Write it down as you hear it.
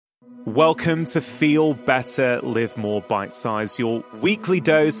Welcome to Feel Better, Live More Bite Size, your weekly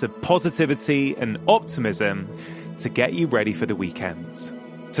dose of positivity and optimism to get you ready for the weekend.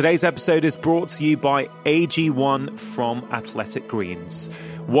 Today's episode is brought to you by AG1 from Athletic Greens,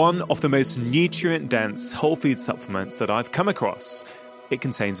 one of the most nutrient-dense whole food supplements that I've come across. It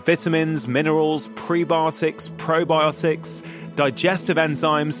contains vitamins, minerals, prebiotics, probiotics, digestive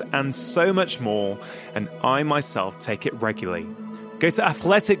enzymes, and so much more, and I myself take it regularly. Go to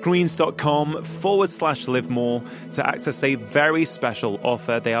athleticgreens.com/livemore to access a very special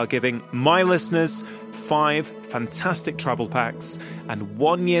offer. They are giving my listeners 5 fantastic travel packs and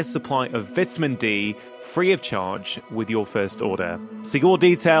 1 year's supply of vitamin D free of charge with your first order. See your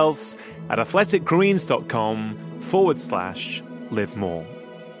details at athleticgreens.com/livemore.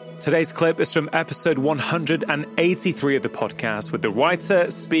 Today's clip is from episode 183 of the podcast with the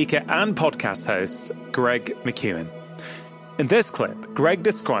writer, speaker, and podcast host, Greg McKeown. In this clip, Greg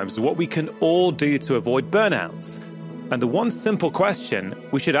describes what we can all do to avoid burnout, and the one simple question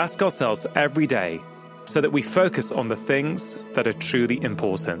we should ask ourselves every day so that we focus on the things that are truly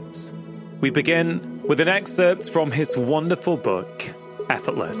important. We begin with an excerpt from his wonderful book,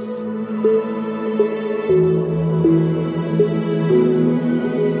 Effortless.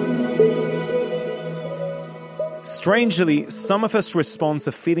 Strangely, some of us respond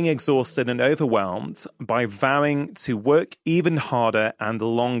to feeling exhausted and overwhelmed by vowing to work even harder and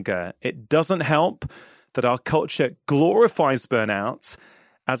longer. It doesn't help that our culture glorifies burnout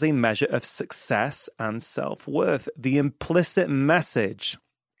as a measure of success and self-worth. The implicit message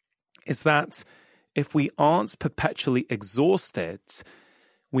is that if we aren't perpetually exhausted,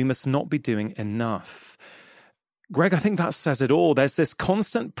 we must not be doing enough. Greg, I think that says it all. There's this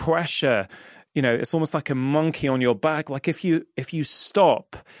constant pressure. You know, it's almost like a monkey on your back. Like if you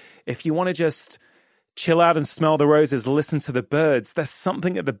stop, if you want to just chill out and smell the roses, listen to the birds, there's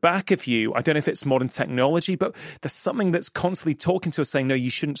something at the back of you. I don't know if it's modern technology, but there's something that's constantly talking to us saying, no, you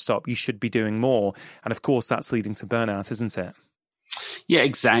shouldn't stop. You should be doing more. And of course, that's leading to burnout, isn't it? Yeah,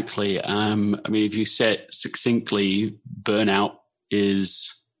 exactly. I mean, if you said succinctly, burnout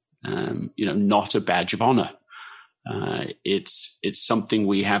is, not a badge of honor. It's something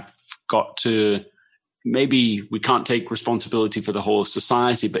we have got to, maybe we can't take responsibility for the whole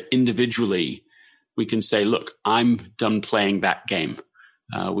society, but individually we can say, look, I'm done playing that game.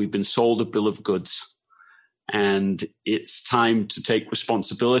 We've been sold a bill of goods, and it's time to take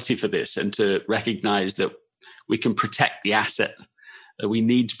responsibility for this and to recognize that we can protect the asset, that we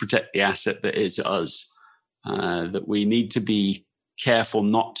need to protect the asset that is us, that we need to be careful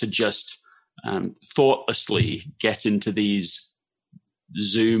not to just thoughtlessly get into these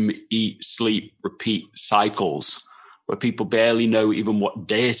Zoom, eat, sleep, repeat cycles where people barely know even what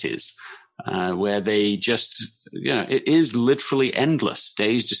day it is, where they just, it is literally endless.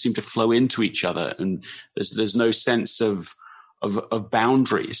 Days just seem to flow into each other, and there's no sense of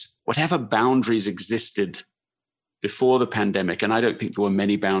boundaries. Whatever boundaries existed before the pandemic, and I don't think there were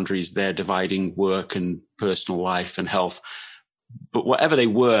many boundaries there dividing work and personal life and health, but whatever they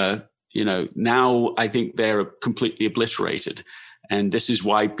were, now I think they're completely obliterated. And this is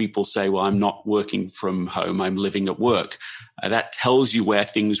why people say, well, I'm not working from home, I'm living at work. That tells you where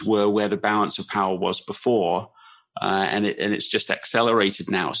things were, where the balance of power was before, and it's just accelerated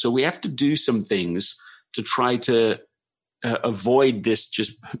now. So we have to do some things to try to avoid this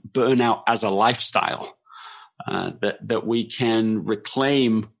just burnout as a lifestyle, that we can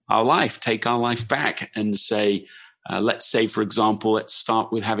reclaim our life, take our life back and say, let's say, for example, let's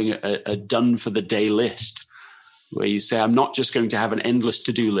start with having a done for the day list, where you say, I'm not just going to have an endless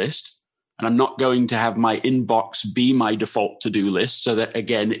to-do list, and I'm not going to have my inbox be my default to-do list so that,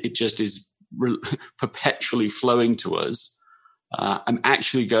 again, it just is perpetually flowing to us. I'm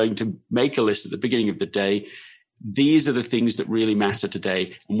actually going to make a list at the beginning of the day. These are the things that really matter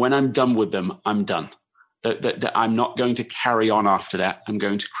today. And when I'm done with them, I'm done. That I'm not going to carry on after that. I'm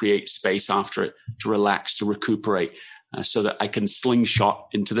going to create space after it to relax, to recuperate, so that I can slingshot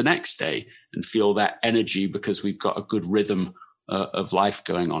into the next day and feel that energy because we've got a good rhythm of life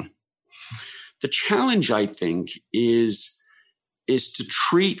going on. The challenge, I think, is to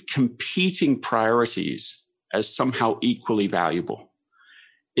treat competing priorities as somehow equally valuable.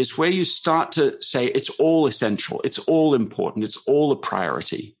 It's where you start to say it's all essential, it's all important, it's all a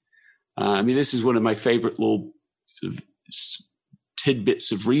priority. This is one of my favorite little sort of tidbits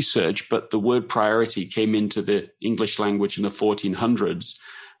of research, but the word priority came into the English language in the 1400s.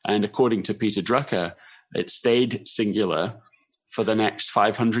 And according to Peter Drucker, it stayed singular for the next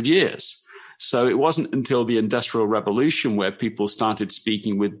 500 years. So it wasn't until the Industrial Revolution where people started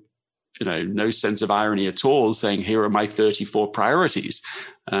speaking with no sense of irony at all, saying, here are my 34 priorities,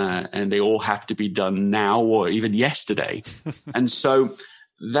 and they all have to be done now or even yesterday. And so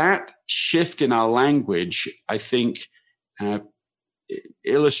that shift in our language, I think,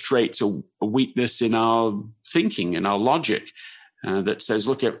 illustrates a weakness in our thinking, in our logic, that says,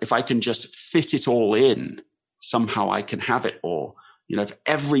 look, if I can just fit it all in, somehow I can have it all.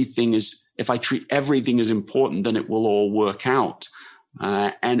 If I treat everything as important, then it will all work out.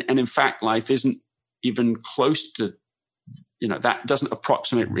 And in fact, life isn't even close to, that doesn't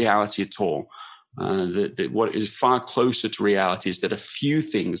approximate reality at all. What is far closer to reality is that a few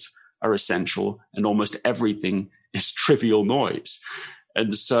things are essential and almost everything is trivial noise.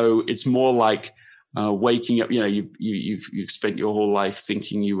 And so it's more like waking up. You've spent your whole life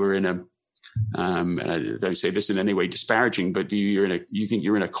thinking you were in a, and I don't say this in any way disparaging, but you think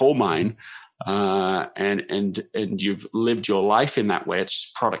you're in a coal mine. And you've lived your life in that way. It's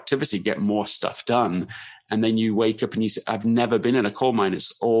just productivity, get more stuff done. And then you wake up and you say, I've never been in a coal mine.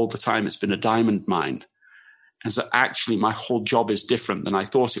 It's all the time. It's been a diamond mine. And so actually my whole job is different than I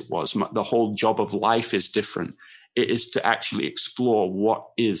thought it was. The whole job of life is different. It is to actually explore what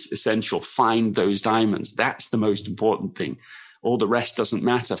is essential, find those diamonds. That's the most important thing. All the rest doesn't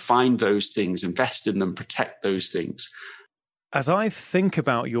matter. Find those things, invest in them, protect those things. As I think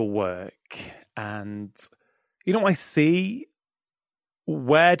about your work and,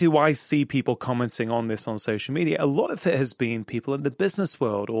 where do I see people commenting on this on social media? A lot of it has been people in the business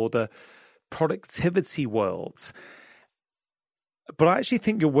world or the productivity world. But I actually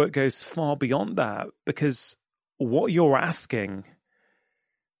think your work goes far beyond that, because what you're asking,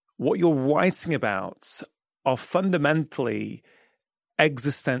 what you're writing about are fundamentally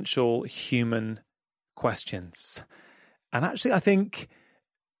existential human questions. And actually, I think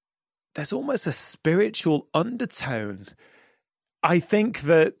there's almost a spiritual undertone. I think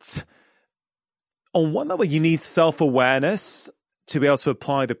that on one level, you need self-awareness to be able to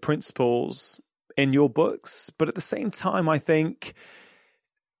apply the principles in your books. But at the same time, I think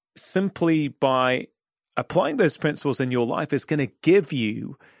simply by applying those principles in your life is going to give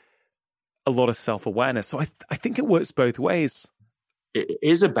you a lot of self-awareness. So I think it works both ways. It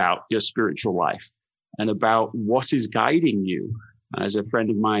is about your spiritual life and about what is guiding you. As a friend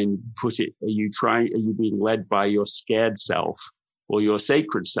of mine put it, are you being led by your scared self or your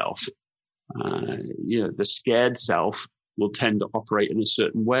sacred self? The scared self will tend to operate in a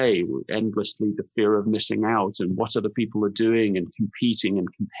certain way, endlessly the fear of missing out and what other people are doing and competing and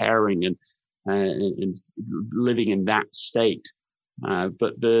comparing and living in that state.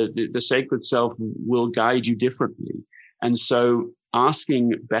 But the sacred self will guide you differently. And so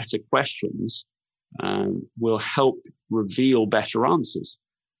asking better questions will help reveal better answers.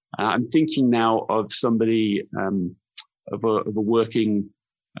 I'm thinking now of somebody, of a working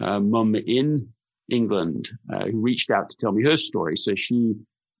mum in England who reached out to tell me her story. So she,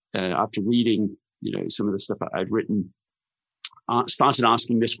 after reading, some of the stuff I'd written, started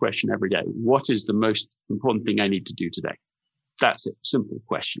asking this question every day. What is the most important thing I need to do today? That's it. Simple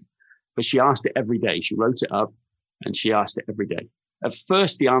question. But she asked it every day. She wrote it up and she asked it every day. At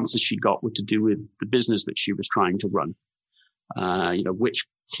first, the answers she got were to do with the business that she was trying to run. Which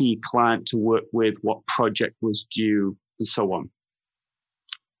key client to work with, what project was due, and so on.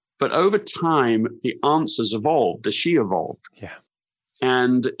 But over time, the answers evolved as she evolved. Yeah.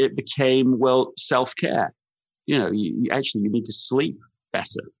 And it became, self-care. You need to sleep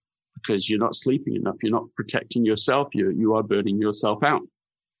better because you're not sleeping enough. You're not protecting yourself. You are burning yourself out.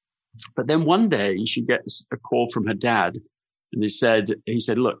 But then one day she gets a call from her dad and he said,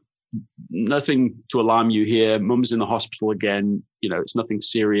 look, nothing to alarm you here. Mum's in the hospital again. It's nothing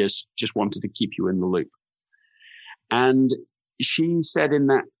serious. Just wanted to keep you in the loop. And she said in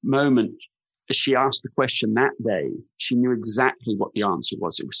that moment, as she asked the question that day, she knew exactly what the answer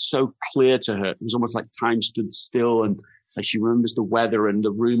was. It was so clear to her. It was almost like time stood still, and like she remembers the weather and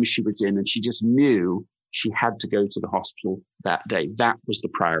the room she was in, and she just knew she had to go to the hospital that day. That was the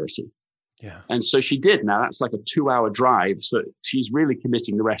priority. Yeah. And so she did. Now that's like a 2-hour drive. So she's really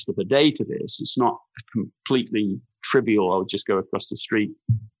committing the rest of the day to this. It's not a completely trivial, I'll just go across the street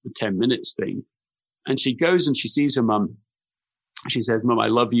for 10 minutes thing. And she goes and she sees her mum. She says, Mum, I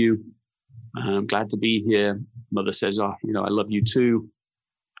love you. I'm glad to be here. Mother says, I love you too.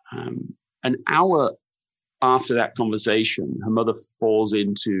 An hour after that conversation, her mother falls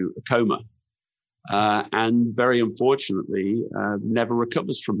into a coma. And very unfortunately, never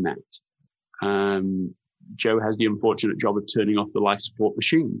recovers from that. Joe has the unfortunate job of turning off the life support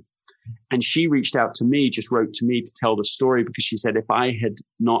machine. And she reached out to me, just wrote to me to tell the story because she said, if I had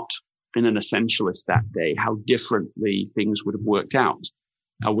not been an essentialist that day, how differently things would have worked out.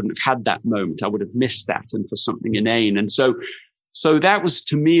 I wouldn't have had that moment. I would have missed that and for something inane. And so that was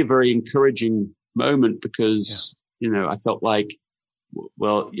to me a very encouraging moment because, I felt like,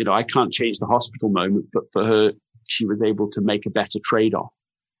 well, I can't change the hospital moment, but for her, she was able to make a better trade-off.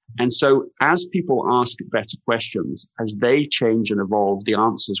 And so as people ask better questions, as they change and evolve, the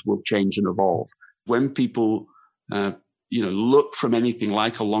answers will change and evolve. When people, look from anything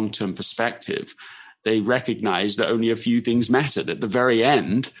like a long-term perspective, they recognize that only a few things mattered. At the very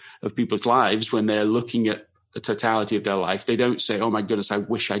end of people's lives, when they're looking at the totality of their life, they don't say, oh my goodness, I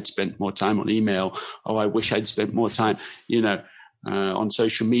wish I'd spent more time on email. Oh, I wish I'd spent more time, on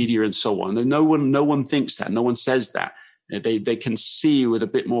social media and so on. And no one thinks that. No one says that. They can see with a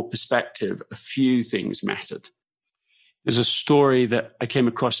bit more perspective, a few things mattered. There's a story that I came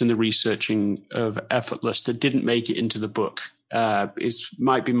across in the researching of Effortless that didn't make it into the book. It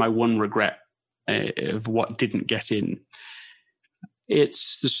might be my one regret of what didn't get in.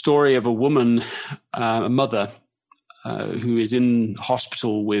 It's the story of a woman, a mother, who is in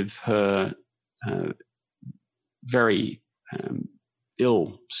hospital with her very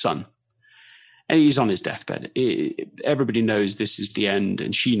ill son. And he's on his deathbed. Everybody knows this is the end,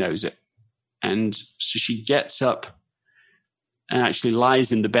 and she knows it. And so she gets up and actually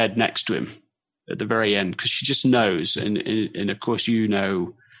lies in the bed next to him at the very end because she just knows. And of course,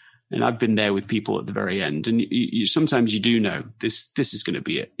 and I've been there with people at the very end. And you sometimes you do know this is going to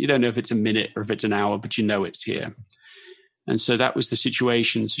be it. You don't know if it's a minute or if it's an hour, but you know it's here. And so that was the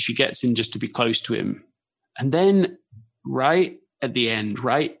situation. So she gets in just to be close to him. And then right at the end,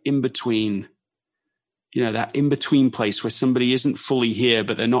 right in between, that in-between place where somebody isn't fully here,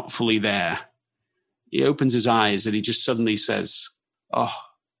 but they're not fully there. He opens his eyes and he just suddenly says, oh,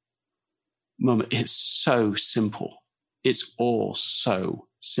 Mum, it's so simple. It's all so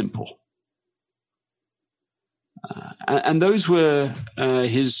simple. And those were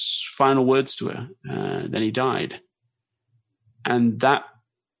his final words to her. Then he died. And that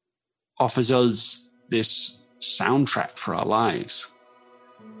offers us this soundtrack for our lives.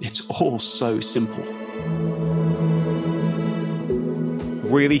 It's all so simple.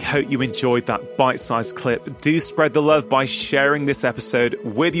 Really hope you enjoyed that bite-sized clip. Do spread the love by sharing this episode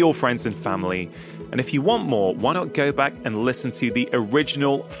with your friends and family. And if you want more, why not go back and listen to the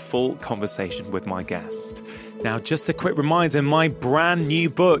original full conversation with my guest. Now, just a quick reminder, my brand new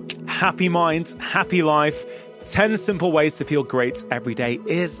book, Happy Minds, Happy Life, 10 Simple Ways to Feel Great Every Day,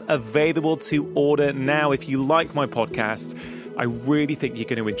 is available to order now. If you like my podcast, I really think you're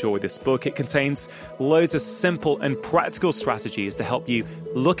going to enjoy this book. It contains loads of simple and practical strategies to help you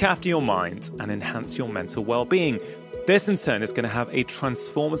look after your mind and enhance your mental well-being. This, in turn, is going to have a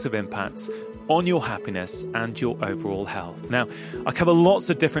transformative impact on your happiness and your overall health. Now, I cover lots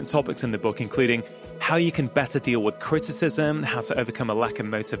of different topics in the book, including how you can better deal with criticism, how to overcome a lack of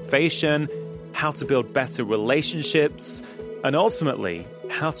motivation, how to build better relationships, and ultimately,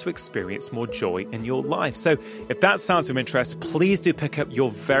 how to experience more joy in your life. So if that sounds of interest, please do pick up your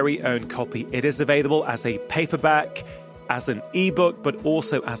very own copy. It is available as a paperback, as an ebook, but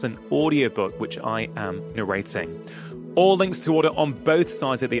also as an audiobook, which I am narrating. All links to order on both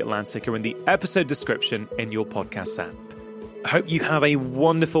sides of the Atlantic are in the episode description in your podcast app. I hope you have a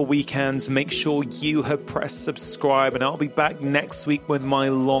wonderful weekend. Make sure you have pressed subscribe, and I'll be back next week with my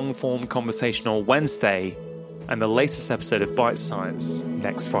long-form conversation on Wednesday and the latest episode of Bite Size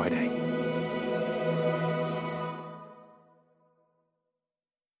next Friday.